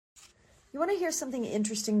You want to hear something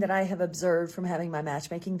interesting that I have observed from having my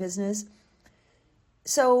matchmaking business?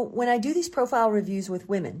 So when I do these profile reviews with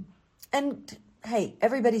women, and hey,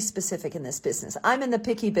 everybody's specific in this business. I'm in the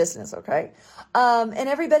picky business, okay? And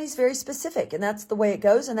everybody's very specific, and that's the way it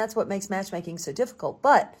goes, and that's what makes matchmaking so difficult.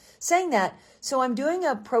 But saying that, so I'm doing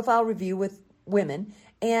a profile review with women,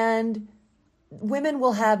 and women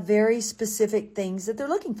will have very specific things that they're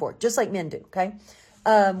looking for, just like men do, okay?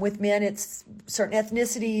 With men, it's certain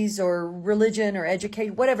ethnicities or religion or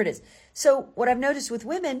education, whatever it is. So what I've noticed with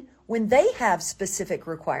women, when they have specific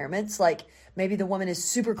requirements, like maybe the woman is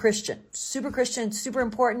super Christian, super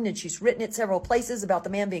important, and she's written it several places about the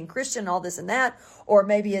man being Christian, all this and that. Or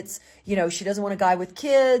maybe it's, she doesn't want a guy with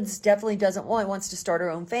kids, definitely wants to start her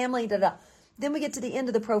own family, Then we get to the end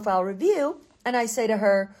of the profile review, and I say to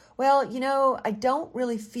her, well, I don't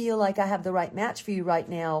really feel like I have the right match for you right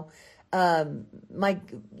now.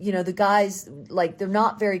 The guys, like, they're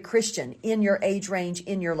not very Christian in your age range,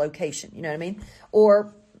 in your location, you know what I mean?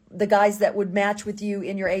 Or the guys that would match with you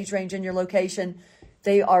in your age range, in your location,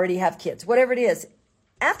 they already have kids, whatever it is.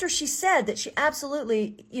 After she said that she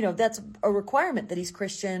absolutely, that's a requirement that he's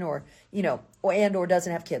Christian or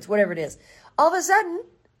doesn't have kids, whatever it is. All of a sudden,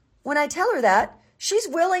 when I tell her that, she's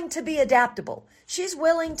willing to be adaptable. She's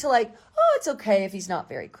willing to it's okay if he's not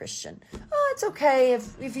very Christian. Oh, it's okay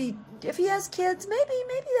if he has kids, maybe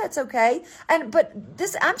that's okay. But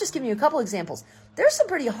I'm just giving you a couple examples. There's some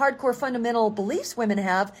pretty hardcore fundamental beliefs women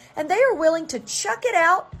have, and they are willing to chuck it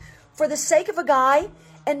out for the sake of a guy,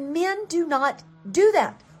 and men do not do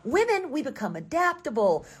that. Women, we become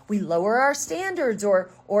adaptable. We lower our standards,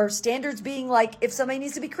 or standards being like, if somebody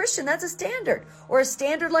needs to be Christian, that's a standard. Or a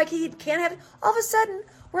standard like he can't have it. All of a sudden,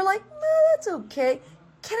 we're like, no, that's okay.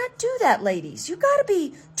 Cannot do that, ladies. You got to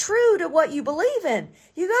be true to what you believe in.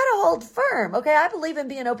 You got to hold firm. Okay, I believe in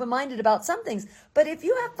being open-minded about some things. But if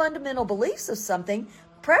you have fundamental beliefs of something,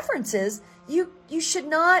 preferences, you should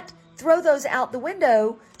not throw those out the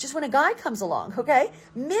window just when a guy comes along, okay?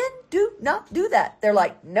 Men do not do that. They're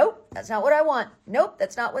like, nope, that's not what I want. Nope,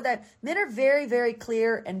 that's not what that. Men are very, very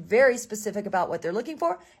clear and very specific about what they're looking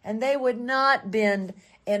for, and they would not bend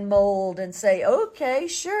and mold and say, okay,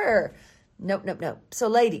 sure. Nope. So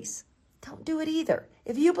ladies, don't do it either.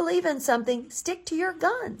 If you believe in something, stick to your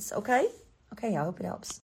guns, okay? Okay, I hope it helps.